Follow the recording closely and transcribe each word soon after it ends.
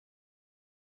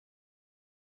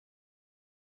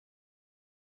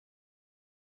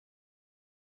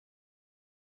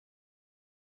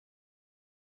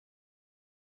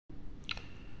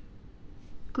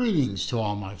Greetings to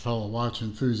all my fellow watch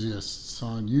enthusiasts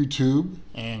on YouTube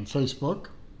and Facebook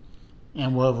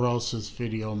and wherever else this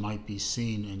video might be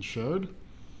seen and shared.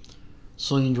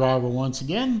 Sling Driver once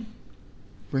again,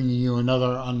 bringing you another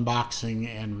unboxing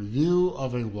and review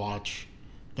of a watch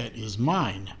that is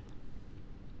mine.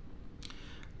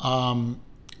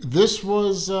 This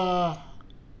was, well,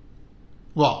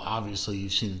 obviously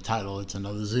you've seen the title, it's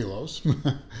another Zelos.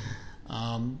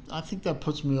 I think that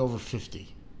puts me over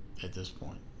 50 at this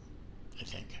point, I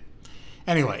think.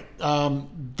 Anyway,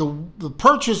 the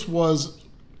purchase was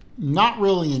not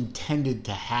really intended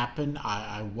to happen.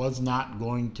 I was not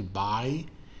going to buy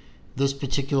this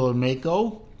particular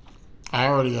Mako. I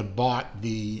already had bought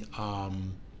the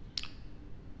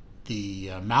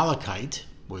Malachite,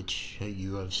 which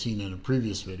you have seen in a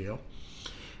previous video.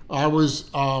 I was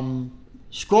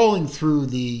scrolling through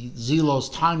the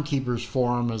Zelos Timekeepers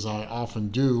forum, as I often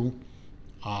do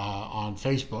on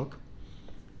Facebook.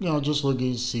 You know, just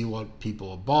looking to see what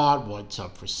people have bought, what's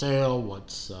up for sale,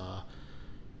 what's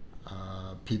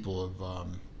people have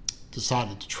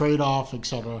decided to trade off,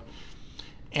 etc.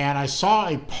 And I saw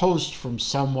a post from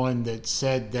someone that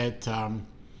said that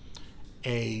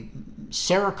a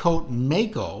Cerakote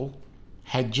Mako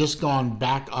had just gone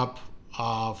back up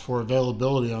for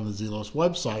availability on the Zelos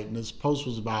website, and this post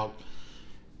was about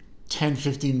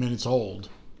 10-15 minutes old.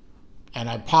 And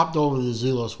I popped over to the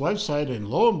Zelos website, and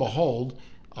lo and behold,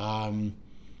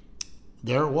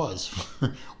 there it was,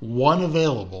 one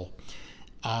available.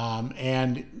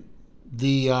 And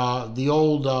the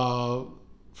old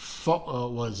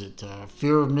was it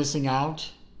fear of missing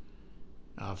out,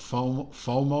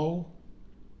 FOMO,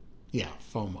 yeah,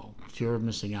 FOMO, fear of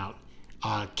missing out,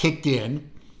 kicked in,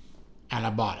 and I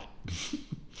bought it.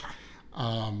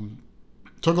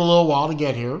 Took a little while to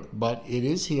get here, but it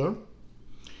is here.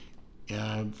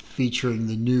 Featuring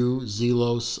the new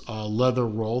Zelos leather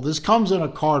roll. This comes in a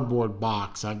cardboard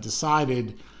box. I've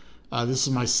decided, this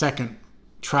is my second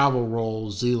travel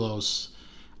roll Zelos.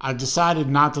 I've decided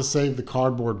not to save the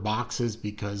cardboard boxes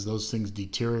because those things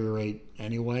deteriorate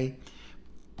anyway.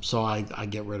 So I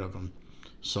get rid of them.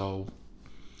 So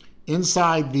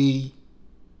inside the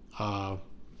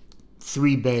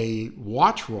 3-bay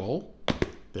watch roll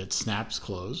that snaps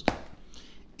closed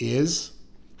is,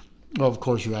 well, of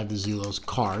course, you have the Zelos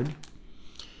card.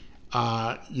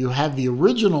 You have the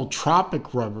original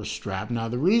Tropic rubber strap. Now,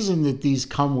 the reason that these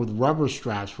come with rubber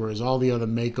straps, whereas all the other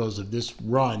Makos of this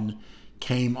run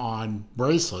came on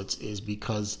bracelets, is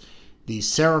because the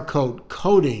Cerakote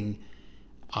coating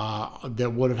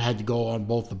that would have had to go on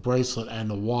both the bracelet and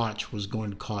the watch was going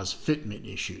to cause fitment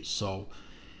issues. So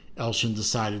Elshin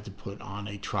decided to put on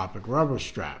a Tropic rubber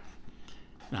strap.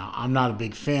 Now, I'm not a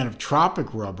big fan of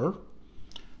Tropic rubber,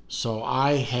 so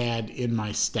I had in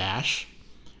my stash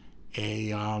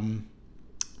a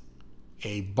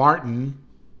Barton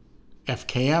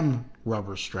FKM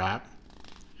rubber strap,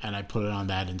 and I put it on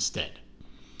that instead.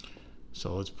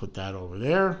 So let's put that over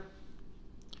there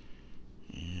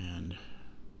and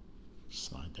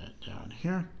slide that down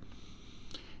here.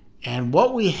 And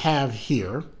what we have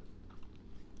here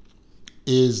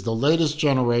is the latest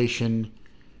generation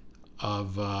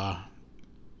of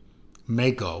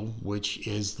Mako, which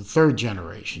is the 3rd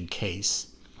generation case,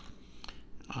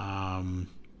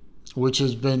 which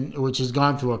has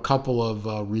gone through a couple of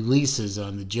releases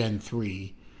on the Gen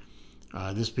 3,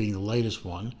 this being the latest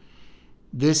one.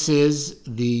 This is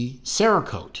the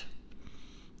Cerakote.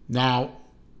 Now,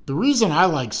 the reason I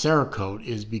like Cerakote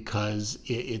is because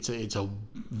it's a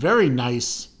very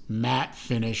nice matte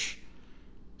finish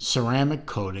ceramic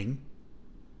coating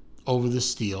over the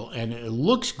steel, and it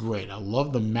looks great. I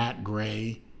love the matte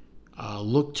gray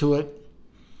look to it.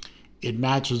 It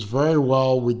matches very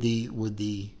well with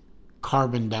the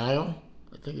carbon dial.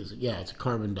 I think it's a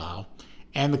carbon dial,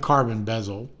 and the carbon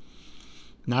bezel.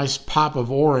 Nice pop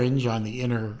of orange on the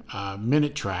inner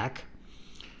minute track,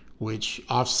 which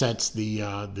offsets the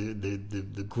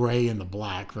gray and the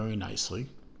black very nicely.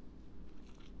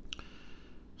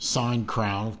 Signed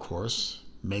crown, of course,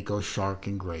 Mako shark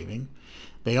engraving.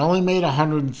 They only made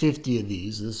 150 of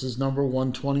these. This is number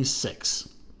 126.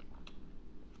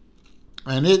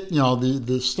 And it, you know,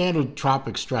 the standard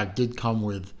Tropic strap did come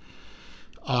with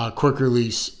quick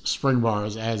release spring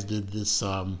bars, as did this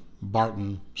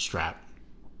Barton strap.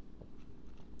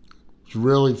 It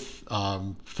really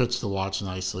fits the watch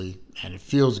nicely, and it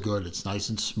feels good. It's nice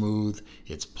and smooth.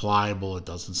 It's pliable. It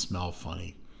doesn't smell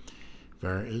funny.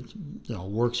 It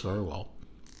works very well.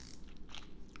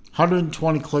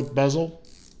 120 click bezel.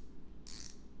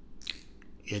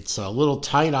 It's a little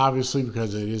tight, obviously,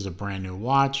 because it is a brand new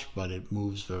watch, but it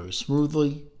moves very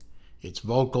smoothly. It's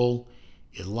vocal.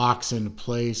 it locks into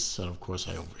place. And of course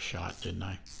I overshot, didn't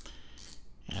I?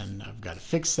 And I've got to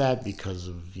fix that because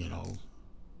of, you know,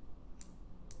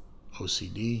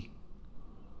 OCD.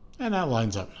 And that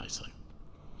lines up nicely.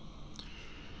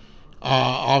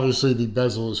 Obviously the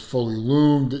bezel is fully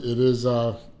loomed. It is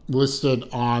listed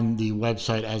on the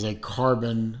website as a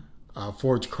carbon,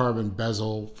 forged carbon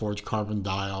bezel, forged carbon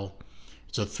dial.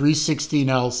 It's a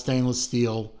 316L stainless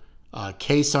steel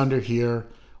case under here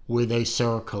with a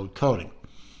Cerakote coating.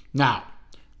 Now,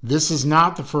 this is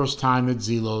not the first time that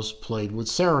Zelos played with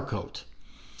Cerakote.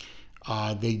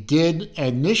 They did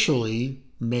initially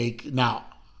make, now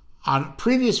on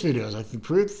previous videos, I think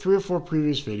 3 or 4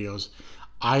 previous videos,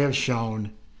 I have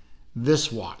shown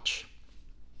this watch.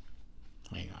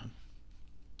 Hang on.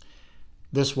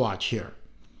 This watch here.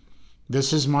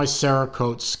 This is my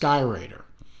Cerakote Skyraider.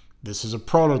 This is a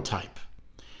prototype.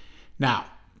 Now,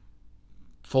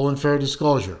 full and fair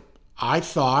disclosure, I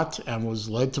thought and was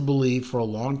led to believe for a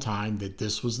long time that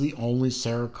this was the only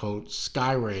Cerakote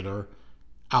Skyraider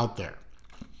out there.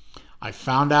 I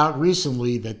found out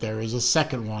recently that there is a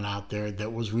second one out there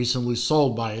that was recently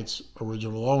sold by its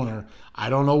original owner. I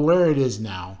don't know where it is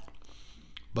now,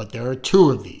 but there are 2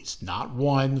 of these, not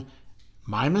one.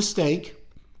 My mistake.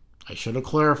 I should have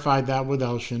clarified that with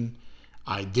Elshin.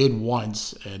 I did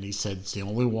once, and he said it's the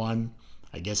only one.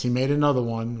 I guess he made another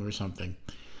one or something.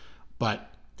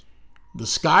 But the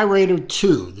Skyraider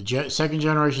 2, the second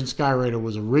generation Skyraider,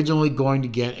 was originally going to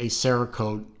get a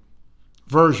Cerakote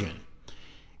version.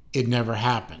 It never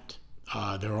happened.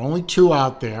 There are only 2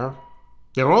 out there.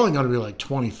 There are only going to be like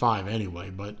 25 anyway,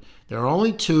 but there are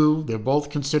only 2. They're both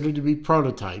considered to be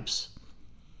prototypes.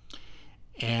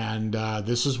 And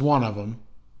this is one of them.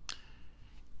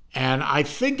 And I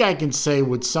think I can say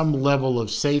with some level of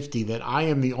safety that I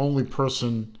am the only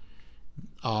person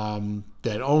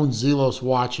that owns Zelos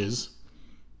watches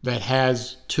that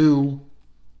has 2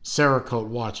 Cerakote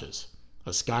watches.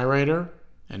 A Skyraider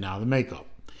and now the Mako.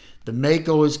 The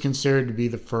Mako is considered to be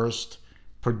the first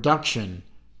production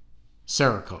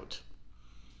Cerakote.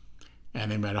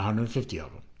 And they made 150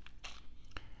 of them.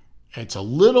 It's a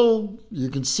little, you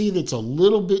can see that it's a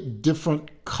little bit different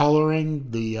coloring.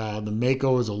 The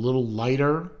Mako is a little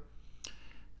lighter.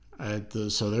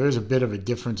 So there is a bit of a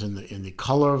difference in the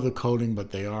color of the coating,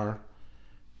 but they are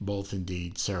both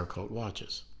indeed Cerakote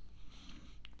watches.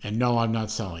 And no, I'm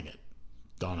not selling it.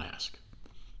 Don't ask.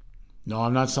 No,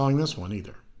 I'm not selling this one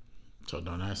either. So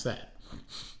don't ask that.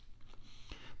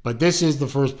 But this is the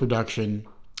first production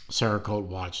Cerakote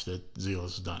watch that Zelos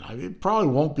has done. It probably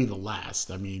won't be the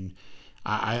last. I mean,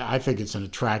 I think it's an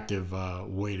attractive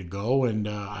way to go, and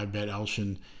I bet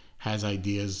Elshin has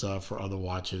ideas for other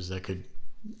watches that could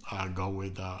go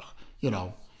with, you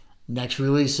know, next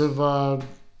release of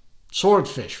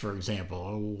Swordfish, for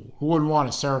example. Who wouldn't want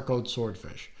a Cerakote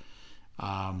Swordfish?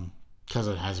 Because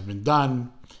it hasn't been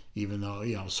done, even though,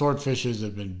 you know, Swordfishes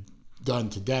have been done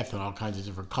to death in all kinds of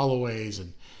different colorways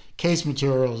and case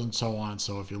materials and so on.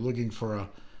 So if you're looking for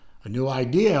a new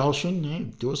idea, Elshin, hey,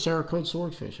 do a Cerakote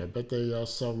Swordfish. I bet they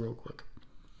sell real quick.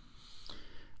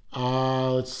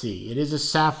 Let's see. It is a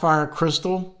sapphire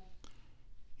crystal.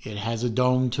 It has a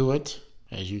dome to it,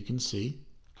 as you can see.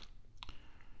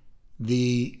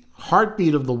 The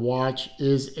heartbeat of the watch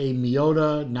is a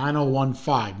Miyota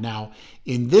 9015. Now,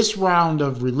 in this round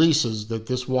of releases that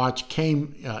this watch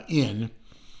came in,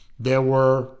 there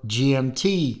were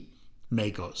GMT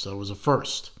Makos, so it was a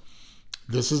first.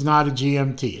 This is not a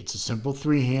GMT. It's a simple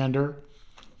 3-hander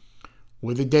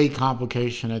with a day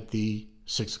complication at the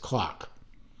 6 o'clock.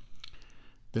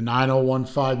 The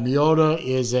 9015 Miyota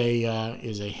is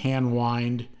a hand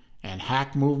wind and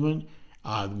hack movement.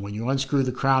 When you unscrew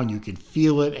the crown, you can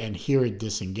feel it and hear it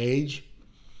disengage.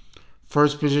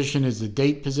 First position is the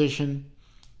date position.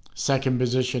 Second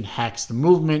position hacks the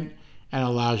movement and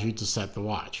allows you to set the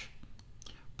watch.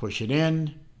 Push it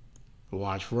in, the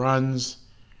watch runs,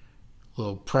 a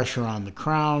little pressure on the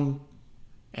crown,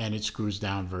 and it screws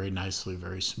down very nicely,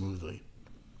 very smoothly.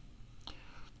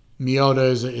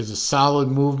 Miyota is a solid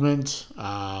movement.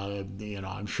 You know,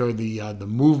 I'm sure the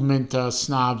movement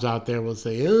snobs out there will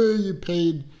say, "Oh, you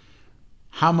paid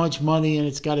how much money and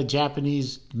it's got a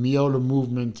Japanese Miyota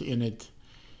movement in it."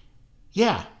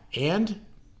 Yeah, and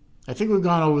I think we've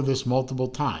gone over this multiple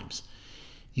times.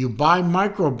 You buy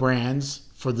micro brands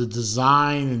for the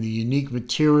design and the unique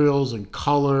materials and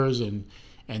colors and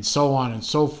so on and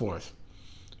so forth.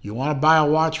 You want to buy a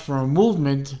watch for a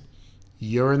movement,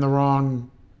 you're in the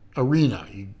wrong arena.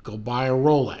 You go buy a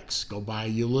Rolex, go buy a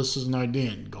Ulysses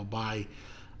Nardin, go buy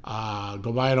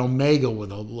an Omega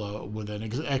with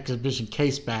an exhibition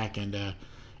case back and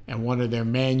one of their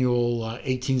manual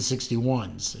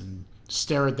 1861s and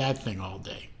stare at that thing all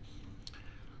day.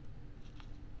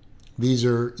 These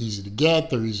are easy to get,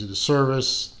 they're easy to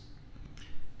service,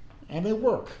 and they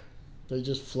work. They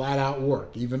just flat out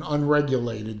work. Even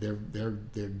unregulated,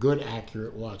 they're good,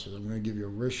 accurate watches. I'm going to give you a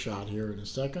wrist shot here in a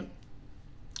second.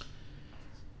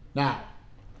 Now,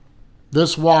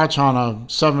 this watch on a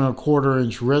 7¼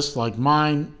 inch wrist like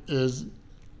mine is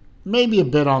maybe a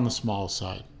bit on the small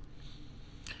side,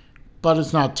 but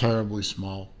it's not terribly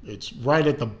small. It's right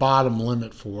at the bottom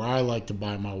limit for where I like to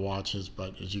buy my watches,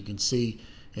 but as you can see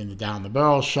in the down the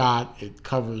barrel shot, it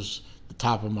covers the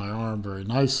top of my arm very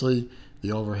nicely.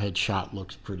 The overhead shot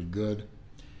looks pretty good.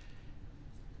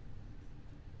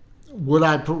 Would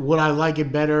I like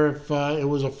it better if it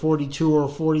was a 42 or a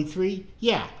 43?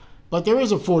 Yeah, but there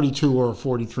is a 42 or a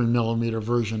 43 millimeter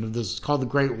version of this. It's called the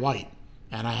Great White,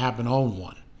 and I happen to own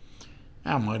one.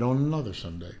 I might own another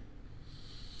someday.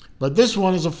 But this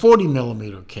one is a 40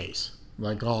 millimeter case,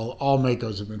 like all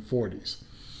Makos have been 40s.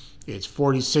 It's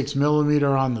 46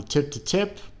 millimeter on the tip to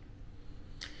tip.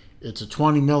 It's a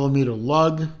 20 millimeter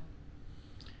lug.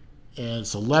 And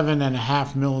it's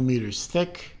 11.5 millimeters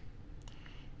thick.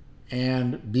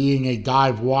 And being a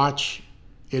dive watch,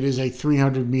 it is a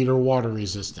 300 meter water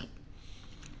resistant.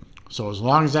 So as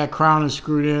long as that crown is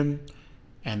screwed in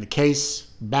and the case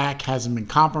back hasn't been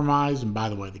compromised, and by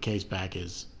the way, the case back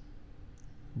is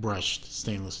brushed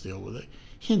stainless steel with a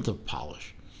hint of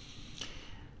polish.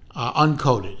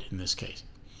 Uncoated in this case.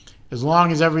 As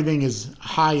long as everything is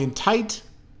high and tight,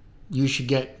 you should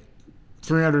get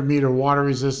 300 meter water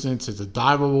resistance. It's a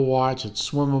diveable watch. It's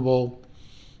swimmable.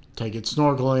 Take it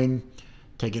snorkeling,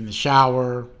 take it in the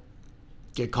shower,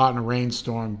 get caught in a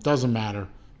rainstorm. Doesn't matter.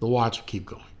 The watch will keep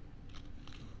going.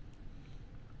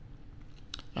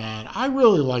 And I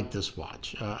really like this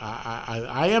watch.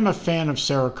 I am a fan of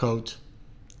Cerakote.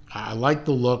 I like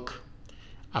the look.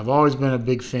 I've always been a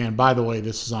big fan. By the way,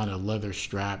 this is on a leather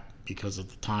strap because at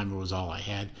the time it was all I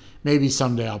had. Maybe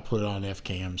someday I'll put it on an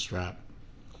FKM strap.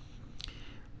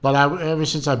 But ever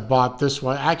since I bought this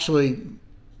watch, actually,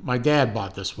 my dad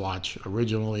bought this watch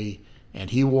originally, and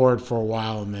he wore it for a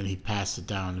while, and then he passed it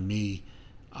down to me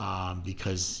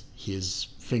because his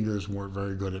fingers weren't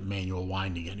very good at manual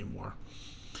winding anymore.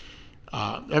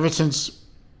 Ever since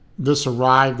this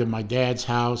arrived at my dad's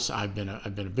house, I've been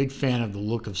a big fan of the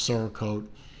look of Cerakote.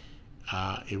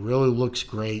 It really looks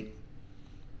great.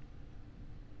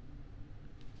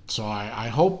 So I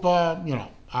hope,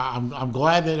 I'm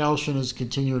glad that Elshin is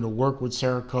continuing to work with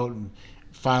Cerakote and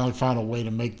finally found a way to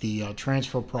make the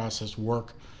transfer process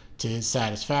work to his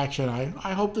satisfaction.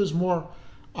 I hope there's more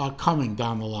coming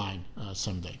down the line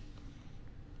someday.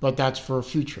 But that's for a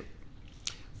future.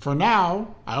 For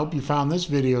now, I hope you found this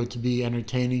video to be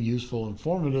entertaining, useful,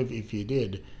 informative. If you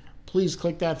did, please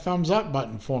click that thumbs up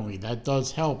button for me. That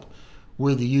does help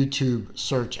with the YouTube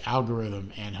search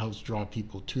algorithm and helps draw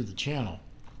people to the channel.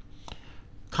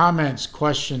 Comments,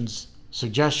 questions,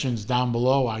 suggestions down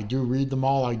below. I do read them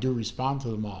all. I do respond to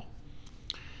them all.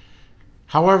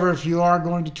 However, if you are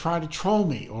going to try to troll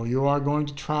me or you are going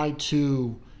to try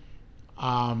to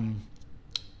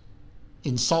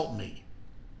insult me,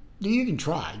 you can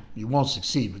try. You won't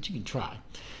succeed, but you can try.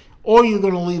 Or you're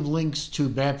going to leave links to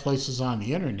bad places on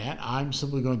the internet. I'm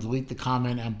simply going to delete the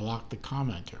comment and block the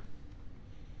commenter.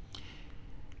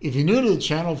 If you're new to the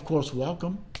channel, of course,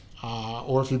 welcome.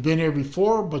 Or if you've been here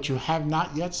before, but you have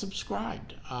not yet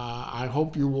subscribed, I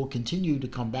hope you will continue to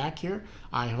come back here.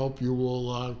 I hope you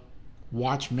will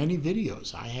watch many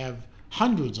videos. I have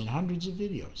hundreds and hundreds of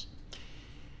videos.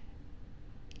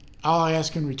 All I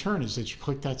ask in return is that you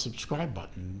click that subscribe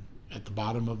button at the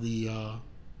bottom of the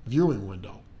viewing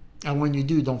window. And when you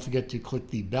do, don't forget to click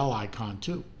the bell icon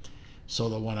too, so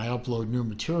that when I upload new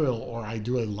material or I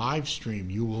do a live stream,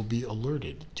 you will be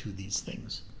alerted to these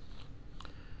things.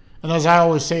 And as I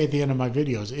always say at the end of my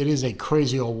videos, it is a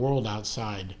crazy old world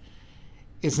outside.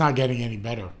 It's not getting any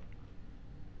better.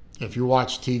 If you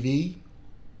watch TV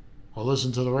or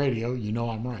listen to the radio, you know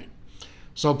I'm right.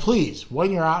 So please,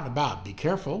 when you're out and about, be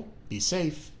careful, be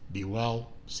safe, be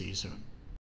well. See you soon.